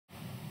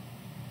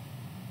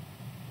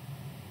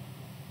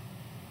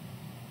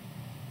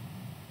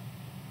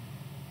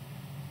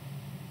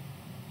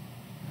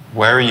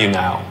Where are you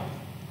now?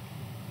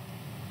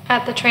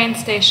 At the train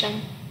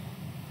station.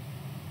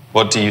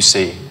 What do you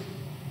see?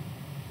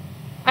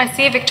 I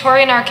see a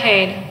Victorian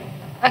arcade,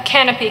 a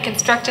canopy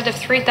constructed of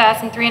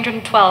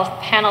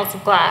 3,312 panels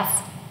of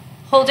glass,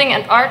 holding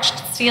an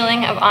arched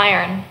ceiling of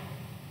iron.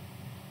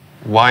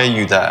 Why are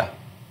you there?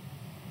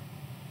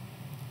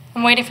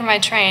 I'm waiting for my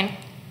train.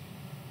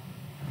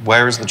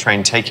 Where is the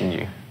train taking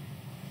you?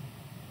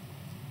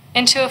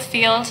 Into a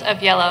field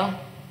of yellow.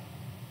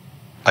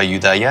 Are you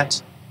there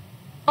yet?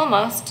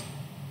 Almost.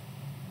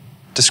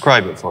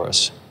 Describe it for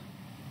us.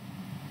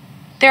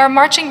 There are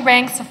marching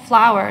ranks of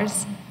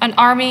flowers, an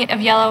army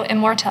of yellow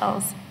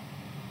immortelles.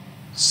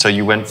 So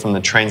you went from the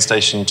train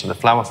station to the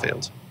flower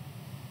field?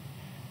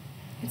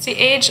 It's the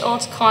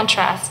age-old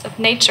contrast of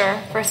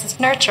nature versus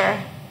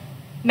nurture.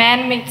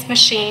 Man meets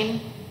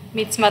machine,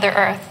 meets Mother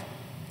Earth.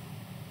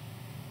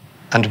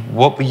 And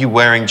what were you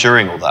wearing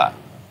during all that?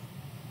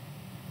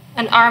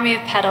 An army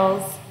of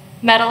petals,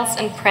 metals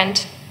and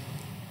print.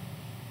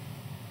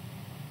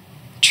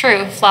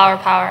 True flower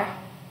power.